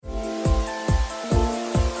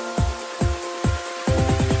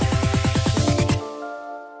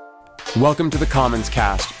Welcome to the Commons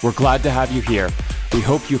Cast. We're glad to have you here. We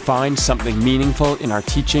hope you find something meaningful in our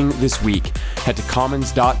teaching this week. Head to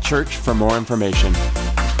commons.church for more information.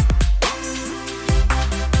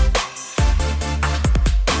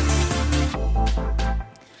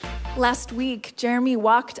 Last week, Jeremy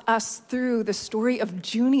walked us through the story of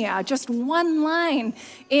Junia, just one line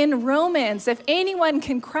in Romans. If anyone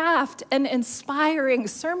can craft an inspiring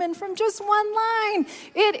sermon from just one line,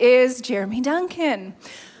 it is Jeremy Duncan.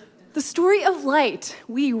 The story of light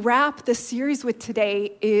we wrap the series with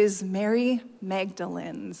today is Mary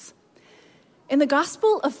Magdalene's. In the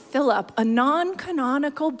Gospel of Philip, a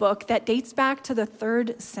non-canonical book that dates back to the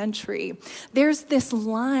 3rd century, there's this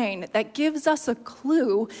line that gives us a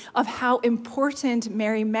clue of how important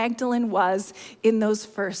Mary Magdalene was in those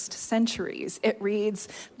first centuries. It reads,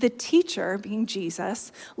 "The teacher," being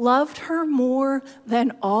Jesus, "loved her more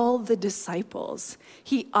than all the disciples.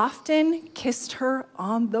 He often kissed her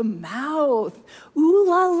on the mouth." Ooh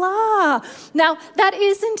la la. Now, that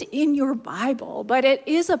isn't in your Bible, but it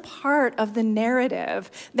is a part of the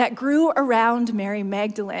narrative that grew around Mary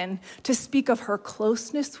Magdalene to speak of her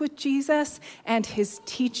closeness with Jesus and his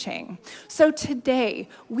teaching. So today,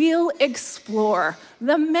 we'll explore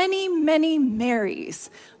the many, many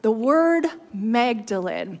Marys, the word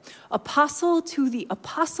Magdalene, apostle to the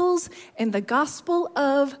apostles in the Gospel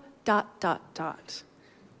of ...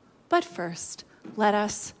 But first, let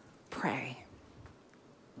us pray.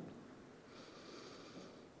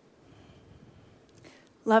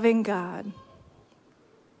 Loving God,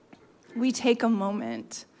 we take a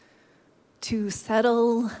moment to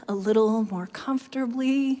settle a little more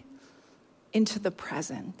comfortably into the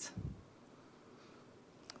present.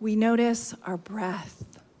 We notice our breath.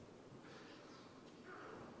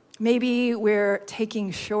 Maybe we're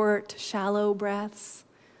taking short, shallow breaths.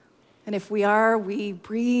 And if we are, we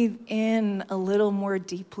breathe in a little more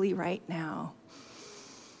deeply right now.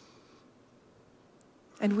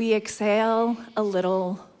 And we exhale a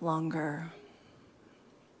little longer.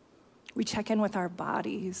 We check in with our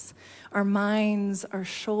bodies, our minds, our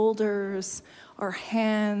shoulders, our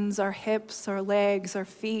hands, our hips, our legs, our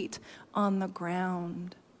feet on the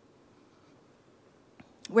ground.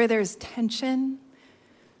 Where there's tension,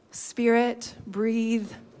 spirit,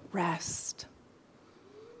 breathe, rest.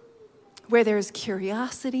 Where there's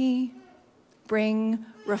curiosity, bring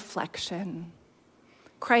reflection.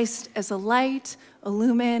 Christ as a light,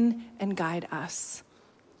 illumine and guide us.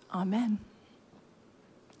 Amen.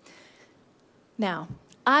 Now,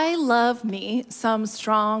 I love me some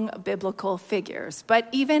strong biblical figures, but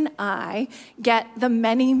even I get the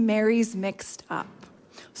many Marys mixed up.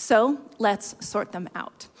 So let's sort them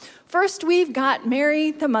out. First, we've got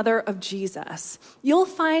Mary, the mother of Jesus. You'll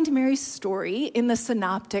find Mary's story in the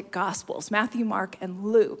Synoptic Gospels, Matthew, Mark, and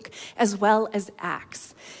Luke, as well as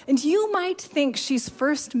Acts. And you might think she's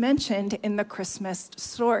first mentioned in the Christmas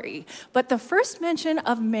story, but the first mention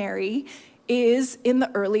of Mary is in the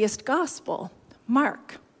earliest gospel,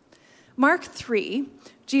 Mark. Mark 3,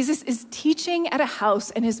 Jesus is teaching at a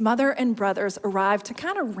house and his mother and brothers arrive to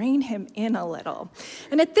kind of rein him in a little.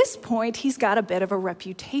 And at this point, he's got a bit of a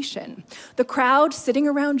reputation. The crowd sitting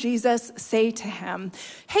around Jesus say to him,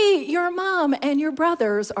 "Hey, your mom and your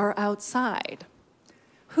brothers are outside."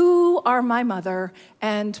 "Who are my mother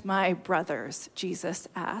and my brothers?" Jesus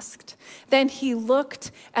asked. Then he looked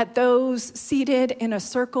at those seated in a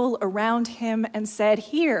circle around him and said,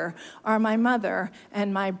 "Here are my mother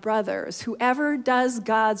and my brothers. Whoever does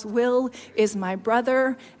God's will is my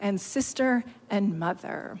brother and sister and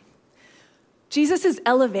mother." Jesus is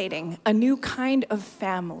elevating a new kind of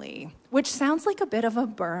family, which sounds like a bit of a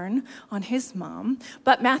burn on his mom,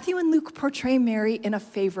 but Matthew and Luke portray Mary in a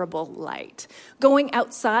favorable light. Going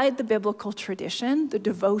outside the biblical tradition, the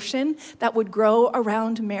devotion that would grow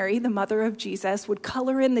around Mary, the mother of Jesus, would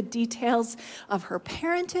color in the details of her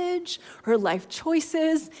parentage, her life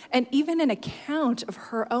choices, and even an account of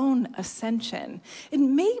her own ascension.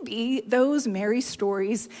 And maybe those Mary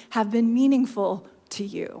stories have been meaningful to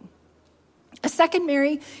you. A second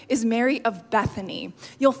Mary is Mary of Bethany.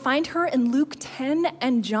 You'll find her in Luke 10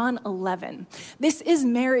 and John 11. This is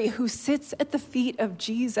Mary who sits at the feet of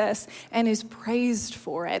Jesus and is praised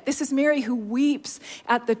for it. This is Mary who weeps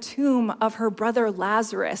at the tomb of her brother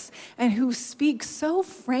Lazarus and who speaks so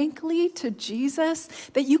frankly to Jesus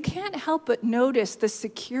that you can't help but notice the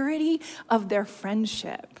security of their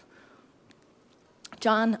friendship.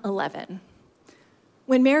 John 11.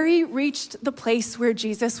 When Mary reached the place where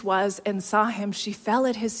Jesus was and saw him, she fell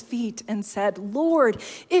at his feet and said, "Lord,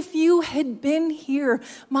 if you had been here,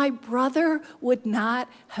 my brother would not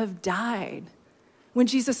have died." When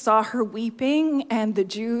Jesus saw her weeping and the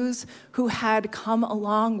Jews who had come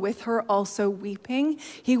along with her also weeping,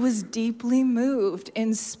 he was deeply moved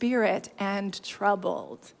in spirit and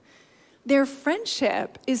troubled. Their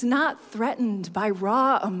friendship is not threatened by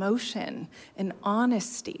raw emotion and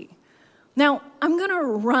honesty. Now, I'm going to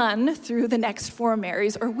run through the next 4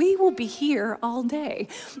 Marys, or we will be here all day.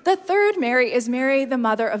 The third Mary is Mary, the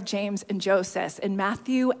mother of James and Joseph, in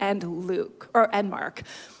Matthew and Mark.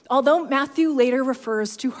 Although Matthew later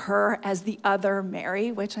refers to her as the other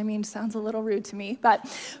Mary, which sounds a little rude to me, but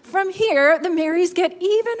from here, the Marys get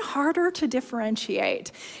even harder to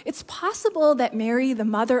differentiate. It's possible that Mary, the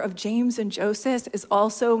mother of James and Joseph, is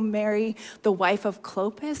also Mary, the wife of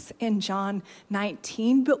Clopas in John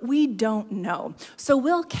 19, but we don't know. So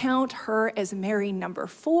we'll count her as Mary number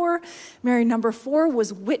 4. Mary number 4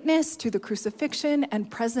 was witness to the crucifixion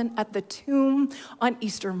and present at the tomb on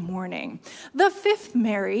Easter morning. The 5th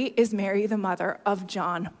Mary is Mary, the mother of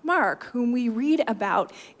John Mark, whom we read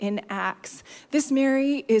about in Acts. This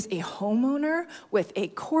Mary is a homeowner with a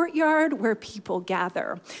courtyard where people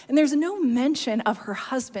gather. And there's no mention of her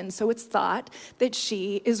husband, so it's thought that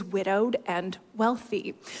she is widowed and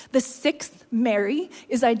wealthy. The 6th Mary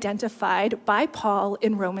is identified by Paul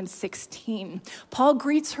in Romans 16. Paul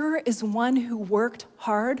greets her as one who worked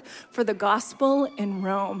hard for the gospel in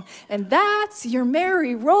Rome. And that's your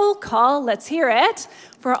Mary roll call. Let's hear it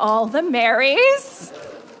for all the Marys.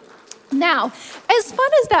 Now, as fun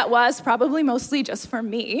as that was, probably mostly just for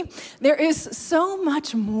me, there is so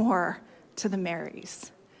much more to the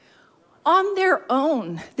Marys. On their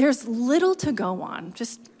own, there's little to go on,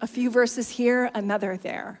 just a few verses here, another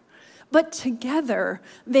there. But together,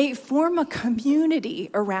 they form a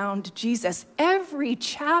community around Jesus. Every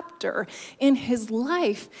chapter in his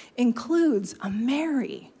life includes a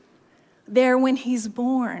Mary. There when he's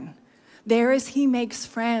born, there as he makes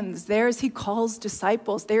friends, there as he calls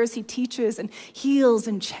disciples, there as he teaches and heals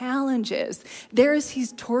and challenges, there as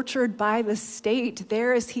he's tortured by the state,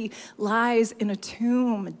 there as he lies in a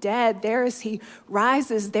tomb dead, there as he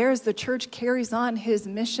rises, there as the church carries on his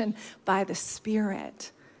mission by the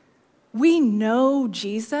Spirit. We know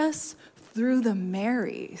Jesus through the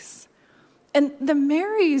Marys. And the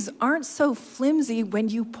Marys aren't so flimsy when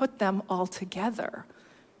you put them all together.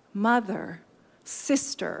 Mother,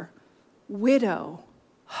 sister, widow,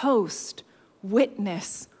 host,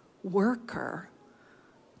 witness, worker.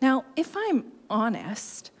 Now, if I'm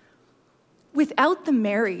honest, without the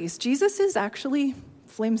Marys, Jesus is actually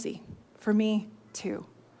flimsy for me too.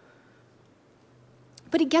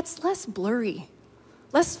 But he gets less blurry,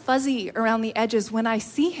 less fuzzy around the edges when I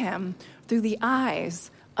see him through the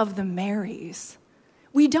eyes of the Marys.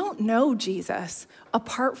 We don't know Jesus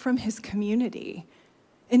apart from his community.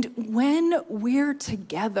 And when we're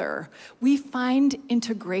together, we find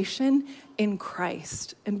integration in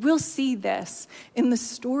Christ. And we'll see this in the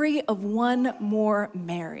story of one more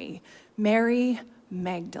Mary, Mary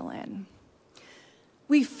Magdalene.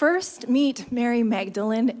 We first meet Mary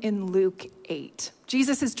Magdalene in Luke 8.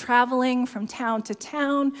 Jesus is traveling from town to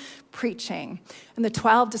town, preaching. And the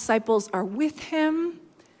 12 disciples are with him,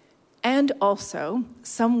 and also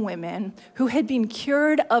some women who had been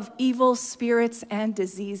cured of evil spirits and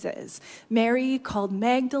diseases. Mary, called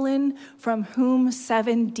Magdalene, from whom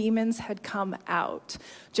 7 demons had come out.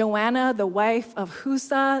 Joanna, the wife of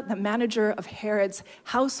Chuza, the manager of Herod's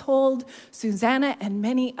household. Susanna, and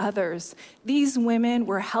many others. These women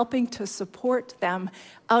were helping to support them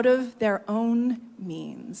out of their own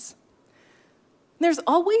means. There's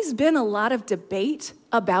always been a lot of debate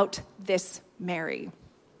about this Mary.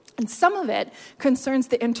 And some of it concerns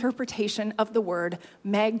the interpretation of the word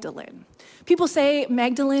Magdalene. People say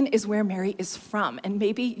Magdalene is where Mary is from, and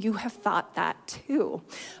maybe you have thought that too.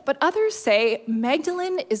 But others say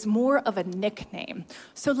Magdalene is more of a nickname.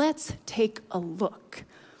 So let's take a look.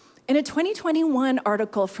 In a 2021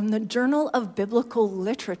 article from the Journal of Biblical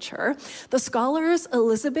Literature, the scholars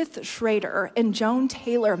Elizabeth Schrader and Joan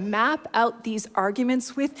Taylor map out these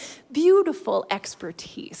arguments with beautiful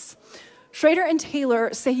expertise. Schrader and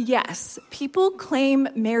Taylor say, yes, people claim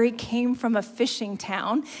Mary came from a fishing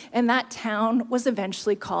town, and that town was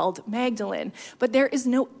eventually called Magdalene, but there is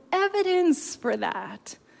no evidence for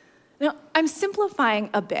that. Now, I'm simplifying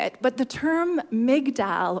a bit, but the term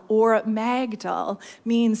Migdal or Magdal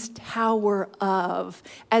means tower of,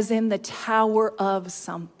 as in the tower of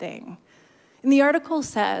something. And the article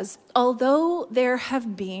says, although there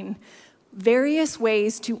have been various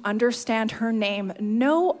ways to understand her name.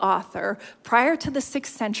 No author prior to the 6th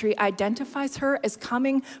century identifies her as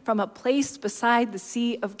coming from a place beside the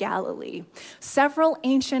Sea of Galilee. Several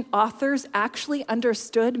ancient authors actually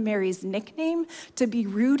understood Mary's nickname to be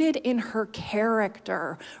rooted in her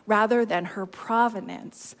character rather than her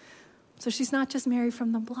provenance. So she's not just Mary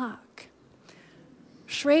from the block.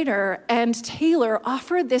 Schrader and Taylor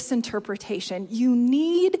offer this interpretation. You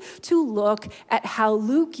need to look at how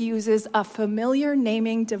Luke uses a familiar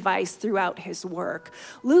naming device throughout his work.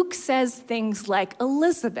 Luke says things like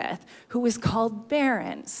Elizabeth, who is called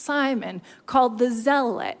barren, Simon, called the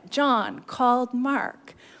Zealot, John, called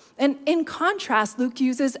Mark. And in contrast, Luke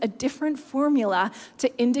uses a different formula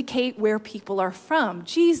to indicate where people are from.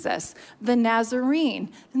 Jesus, the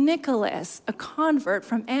Nazarene, Nicholas, a convert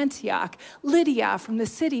from Antioch, Lydia from the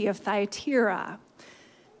city of Thyatira.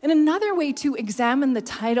 And another way to examine the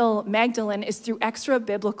title Magdalene is through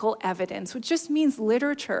extra-biblical evidence, which just means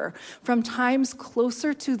literature from times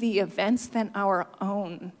closer to the events than our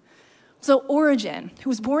own. So Origen,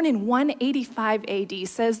 who was born in 185 AD,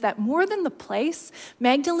 says that more than the place,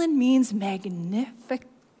 Magdalene means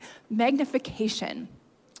magnification.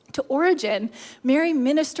 To Origen, Mary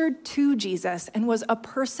ministered to Jesus and was a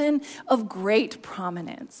person of great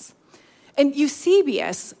prominence. And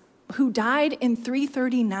Eusebius, who died in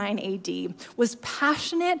 339 AD, was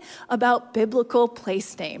passionate about biblical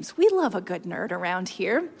place names. We love a good nerd around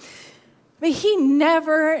here. But he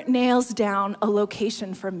never nails down a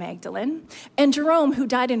location for Magdalene. And Jerome, who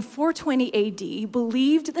died in 420 AD,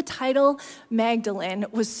 believed the title Magdalene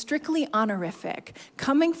was strictly honorific,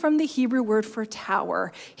 coming from the Hebrew word for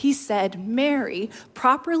tower. He said, Mary,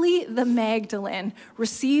 properly the Magdalene,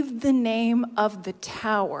 received the name of the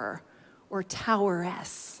tower, or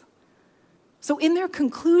toweress. So in their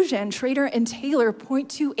conclusion, Schrader and Taylor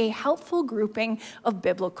point to a helpful grouping of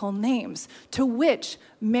biblical names to which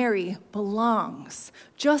Mary belongs,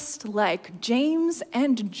 just like James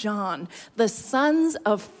and John, the sons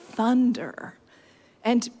of thunder,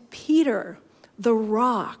 and Peter, the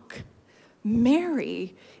rock.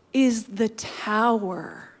 Mary is the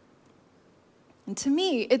tower. And to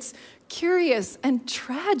me, it's curious and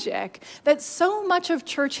tragic that so much of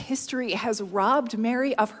church history has robbed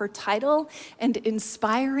Mary of her title and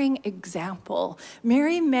inspiring example.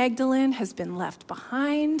 Mary Magdalene has been left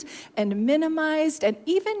behind and minimized and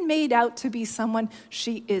even made out to be someone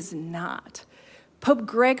she is not. Pope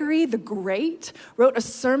Gregory the Great wrote a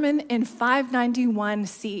sermon in 591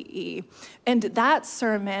 CE, and that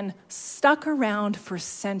sermon stuck around for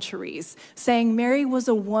centuries, saying Mary was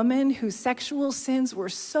a woman whose sexual sins were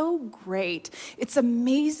so great, it's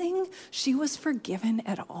amazing she was forgiven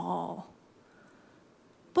at all.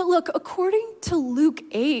 But look, according to Luke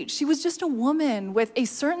 8, she was just a woman with a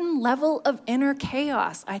certain level of inner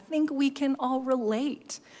chaos. I think we can all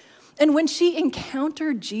relate. And when she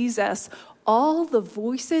encountered Jesus, all the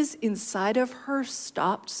voices inside of her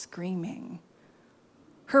stopped screaming.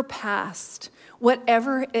 Her past,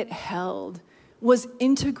 whatever it held, was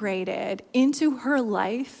integrated into her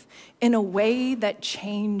life in a way that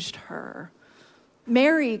changed her.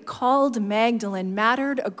 Mary, called Magdalene,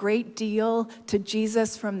 mattered a great deal to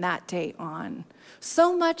Jesus from that day on.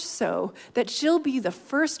 So much so that she'll be the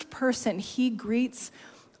first person he greets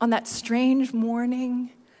on that strange morning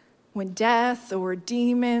when death or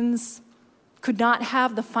demons could not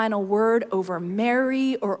have the final word over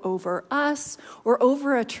Mary or over us or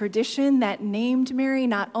over a tradition that named Mary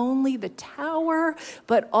not only the tower,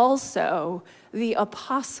 but also the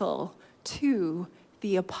apostle to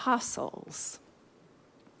the apostles.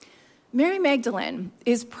 Mary Magdalene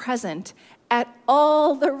is present at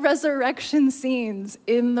all the resurrection scenes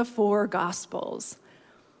in the 4 Gospels.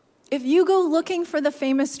 If you go looking for the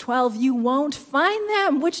famous 12, you won't find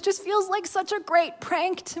them, which just feels like such a great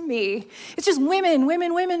prank to me. It's just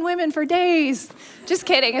women for days. Just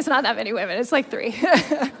kidding, it's not that many women, it's like 3.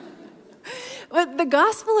 But the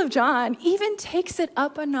Gospel of John even takes it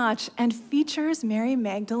up a notch and features Mary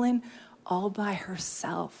Magdalene all by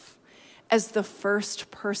herself as the first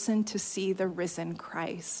person to see the risen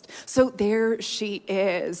Christ. So there she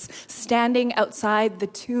is, standing outside the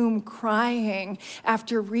tomb crying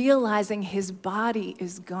after realizing his body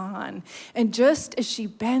is gone. And just as she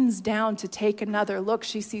bends down to take another look,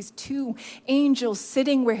 she sees 2 angels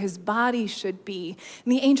sitting where his body should be.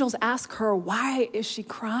 And the angels ask her, why is she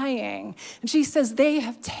crying? And she says, they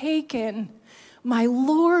have taken my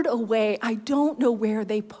Lord away. I don't know where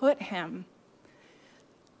they put him.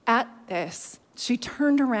 At this, she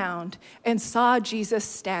turned around and saw Jesus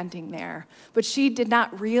standing there, but she did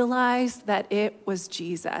not realize that it was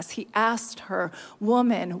Jesus. He asked her,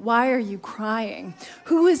 "Woman, why are you crying?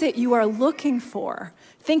 Who is it you are looking for?"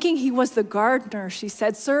 Thinking he was the gardener, she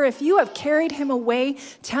said, "Sir, if you have carried him away,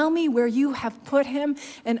 tell me where you have put him,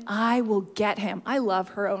 and I will get him." I love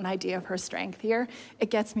her own idea of her strength here.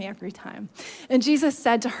 It gets me every time. And Jesus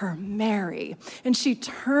said to her, "Mary." And she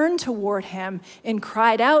turned toward him and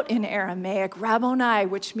cried out in Aramaic, "Rabboni,"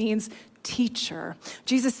 which means teacher.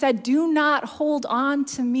 Jesus said, "Do not hold on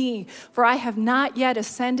to me, for I have not yet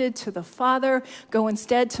ascended to the Father. Go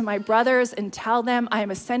instead to my brothers and tell them I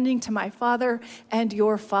am ascending to my Father and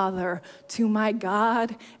your Father, to my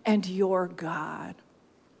God and your God."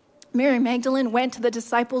 Mary Magdalene went to the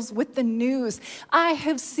disciples with the news, "I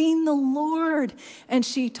have seen the Lord." And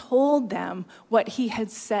she told them what he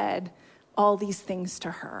had said, all these things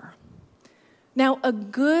to her. Now, a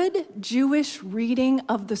good Jewish reading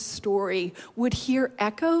of the story would hear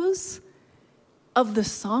echoes of the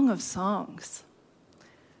Song of Songs.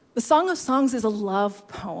 The Song of Songs is a love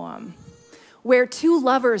poem where two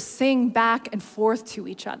lovers sing back and forth to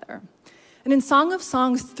each other. And in Song of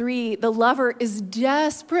Songs 3, the lover is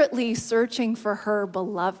desperately searching for her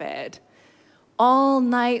beloved. "All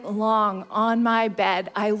night long on my bed,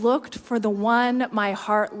 I looked for the one my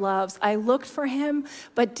heart loves. I looked for him,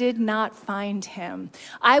 but did not find him.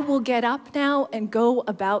 I will get up now and go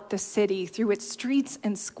about the city, through its streets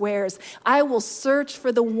and squares. I will search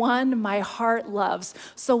for the one my heart loves.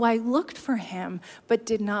 So I looked for him, but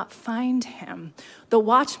did not find him. The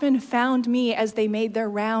watchmen found me as they made their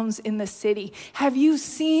rounds in the city. Have you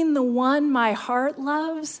seen the one my heart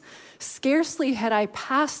loves? Scarcely had I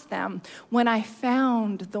passed them when I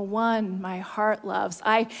found the one my heart loves.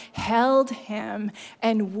 I held him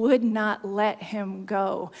and would not let him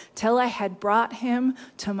go till I had brought him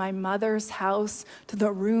to my mother's house, to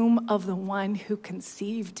the room of the one who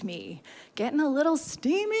conceived me." Getting a little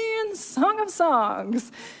steamy in Song of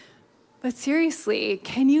Songs. But seriously,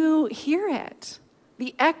 can you hear it?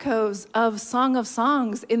 The echoes of Song of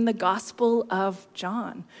Songs in the Gospel of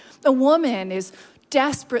John. A woman is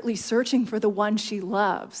desperately searching for the one she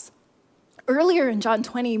loves. Earlier in John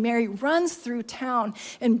 20, Mary runs through town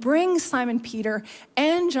and brings Simon Peter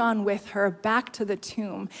and John with her back to the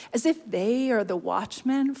tomb, as if they are the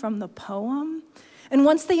watchmen from the poem. And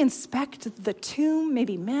once they inspect the tomb,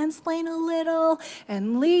 maybe mansplain a little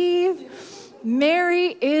and leave,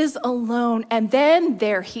 Mary is alone. And then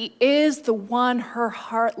there he is, the one her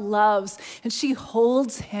heart loves. And she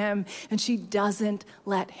holds him and she doesn't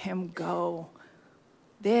let him go.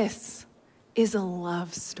 This is a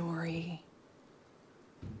love story.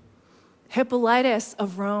 Hippolytus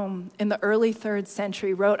of Rome in the early 3rd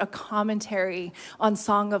century wrote a commentary on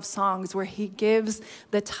Song of Songs where he gives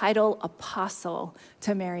the title apostle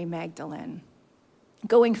to Mary Magdalene.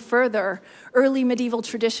 Going further, early medieval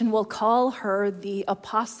tradition will call her the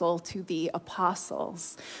apostle to the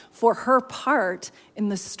apostles. For her part in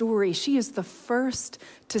the story, she is the first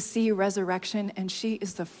to see resurrection and she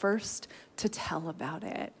is the first to tell about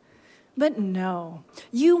it. But no,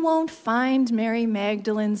 you won't find Mary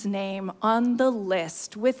Magdalene's name on the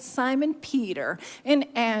list with Simon Peter and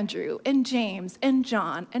Andrew and James and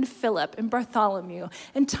John and Philip and Bartholomew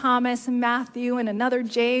and Thomas and Matthew and another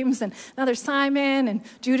James and another Simon and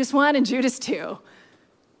Judas 1 and Judas 2.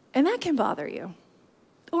 And that can bother you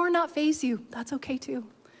or not faze you. That's okay too.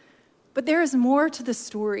 But there is more to the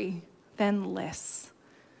story than lists.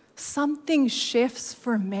 Something shifts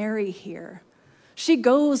for Mary here. She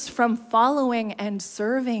goes from following and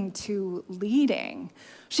serving to leading.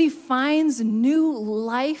 She finds new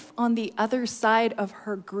life on the other side of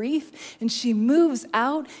her grief, and she moves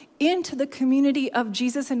out into the community of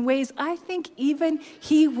Jesus in ways I think even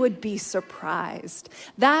he would be surprised.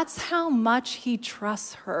 That's how much he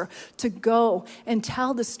trusts her to go and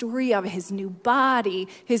tell the story of his new body,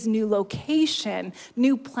 his new location,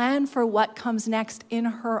 new plan for what comes next in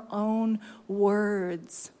her own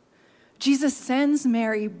words. Jesus sends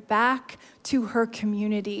Mary back to her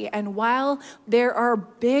community, and while there are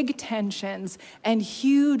big tensions and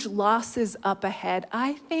huge losses up ahead,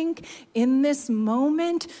 I think in this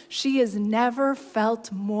moment, she has never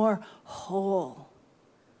felt more whole.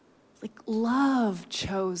 Like love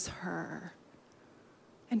chose her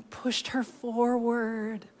and pushed her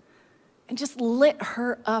forward and just lit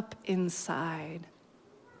her up inside.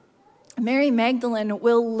 Mary Magdalene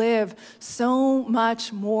will live so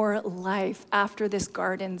much more life after this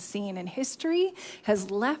garden scene, and history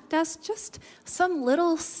has left us just some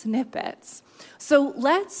little snippets. So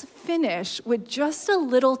let's finish with just a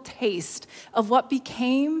little taste of what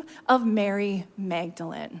became of Mary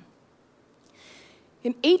Magdalene.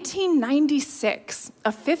 In 1896,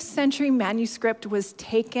 a 5th century manuscript was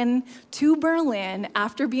taken to Berlin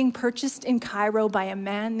after being purchased in Cairo by a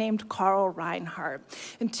man named Karl Reinhardt.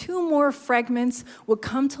 And 2 more fragments would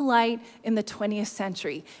come to light in the 20th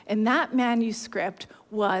century. And that manuscript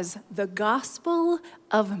was the Gospel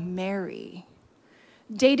of Mary,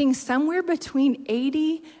 dating somewhere between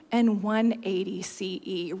 80 and 180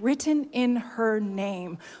 CE, written in her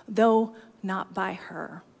name, though not by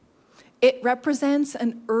her. It represents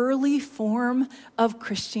an early form of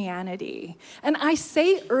Christianity. And I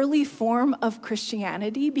say early form of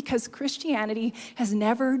Christianity because Christianity has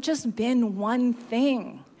never just been one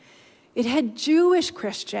thing. It had Jewish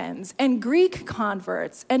Christians and Greek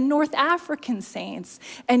converts and North African saints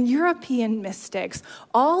and European mystics,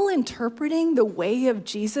 all interpreting the way of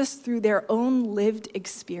Jesus through their own lived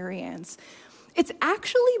experience. It's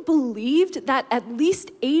actually believed that at least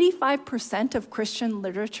 85% of Christian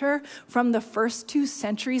literature from the first 2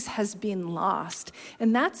 centuries has been lost.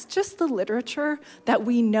 And that's just the literature that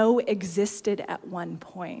we know existed at one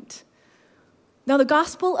point. Now, the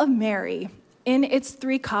Gospel of Mary, in its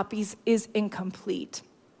 3 copies, is incomplete.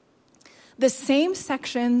 The same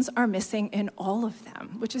sections are missing in all of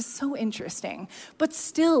them, which is so interesting. But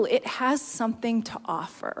still, it has something to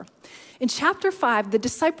offer. In chapter 5, the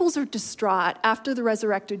disciples are distraught after the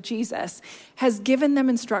resurrected Jesus has given them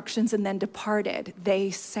instructions and then departed. They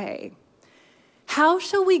say, "How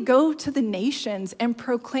shall we go to the nations and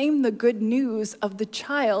proclaim the good news of the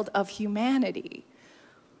child of humanity?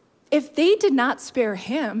 If they did not spare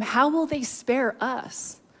him, how will they spare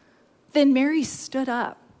us?" Then Mary stood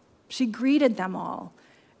up. She greeted them all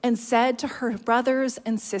and said to her brothers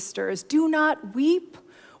and sisters, "Do not weep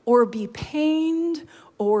or be pained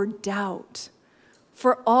or doubt,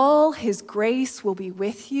 for all his grace will be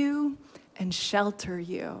with you and shelter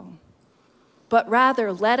you. But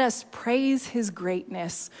rather let us praise his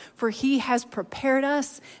greatness, for he has prepared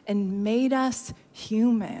us and made us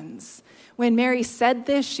humans." When Mary said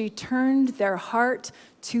this, she turned their heart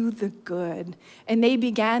to the good, and they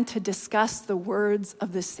began to discuss the words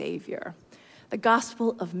of the Savior. The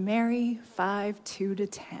Gospel of Mary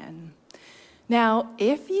 5:2-10. Now,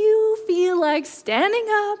 if you feel like standing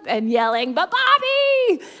up and yelling, "But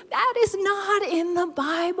Bobby, that is not in the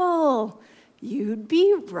Bible," you'd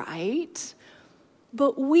be right.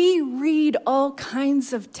 But we read all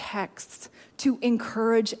kinds of texts to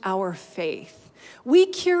encourage our faith. We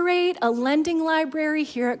curate a lending library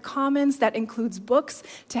here at Commons that includes books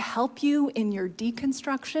to help you in your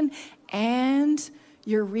deconstruction and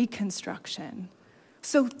your reconstruction.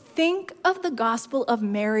 So think of the Gospel of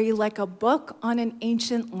Mary like a book on an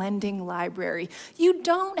ancient lending library. You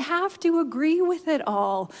don't have to agree with it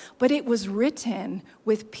all, but it was written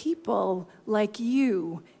with people like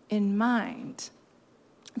you in mind.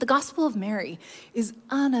 The Gospel of Mary is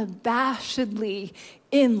unabashedly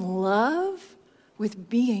in love with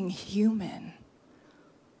being human.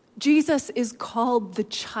 Jesus is called the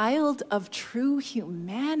child of true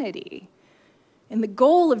humanity. And the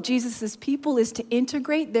goal of Jesus' people is to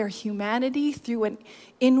integrate their humanity through an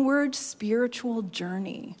inward spiritual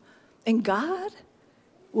journey. And God?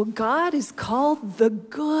 Well, God is called the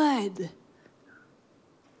good.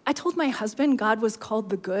 I told my husband God was called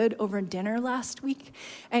the good over dinner last week,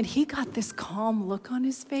 and he got this calm look on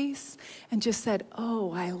his face and just said,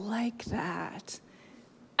 "Oh, I like that."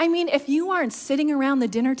 I mean, if you aren't sitting around the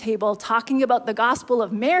dinner table talking about the Gospel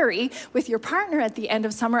of Mary with your partner at the end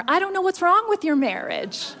of summer, I don't know what's wrong with your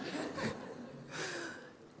marriage.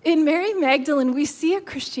 In Mary Magdalene, we see a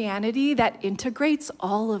Christianity that integrates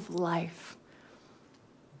all of life.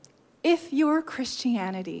 If your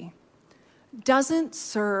Christianity doesn't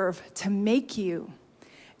serve to make you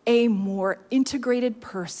a more integrated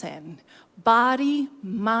person, body,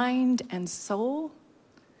 mind, and soul,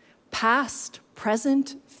 past,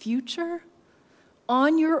 present, future,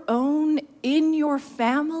 on your own, in your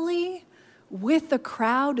family, with a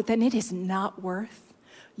crowd, then it is not worth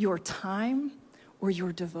your time or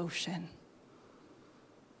your devotion.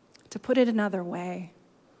 To put it another way,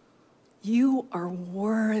 you are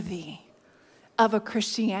worthy of a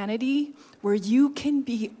Christianity where you can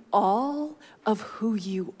be all of who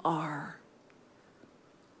you are.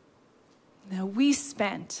 Now, we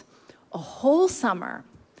spent a whole summer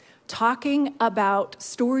talking about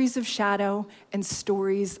stories of shadow and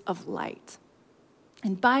stories of light.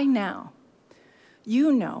 And by now,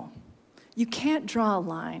 you know you can't draw a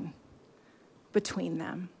line between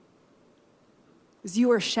them. Because you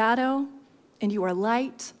are shadow and you are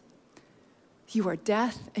light. You are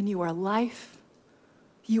death and you are life.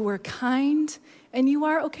 You were kind, and you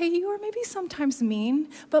are maybe sometimes mean,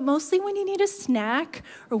 but mostly when you need a snack,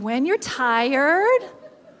 or when you're tired,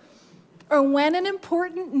 or when an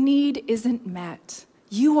important need isn't met.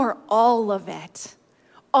 You are all of it.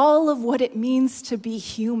 All of what it means to be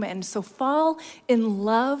human. So fall in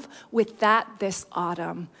love with that this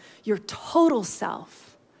autumn. Your total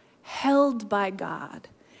self, held by God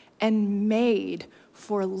and made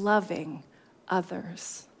for loving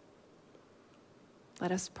others.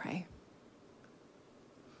 Let us pray.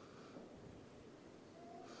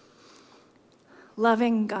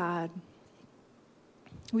 Loving God,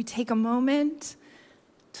 we take a moment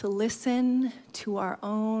to listen to our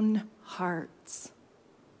own hearts.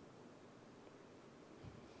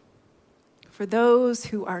 For those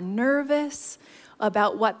who are nervous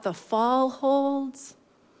about what the fall holds,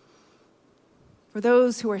 for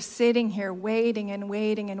those who are sitting here waiting and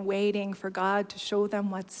waiting and waiting for God to show them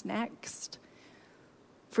what's next,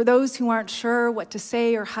 for those who aren't sure what to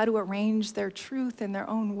say or how to arrange their truth in their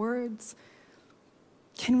own words,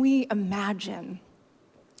 can we imagine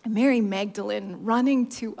Mary Magdalene running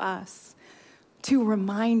to us to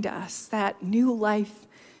remind us that new life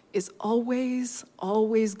is always,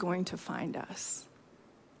 always going to find us.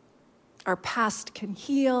 Our past can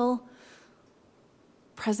heal.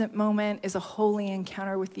 Present moment is a holy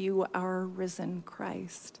encounter with you, our risen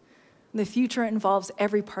Christ. The future involves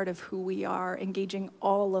every part of who we are, engaging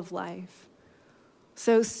all of life.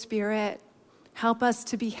 So, Spirit, help us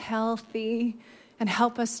to be healthy and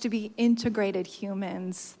help us to be integrated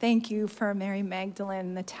humans. Thank you for Mary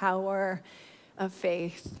Magdalene, the tower of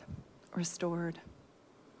faith restored.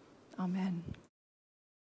 Amen.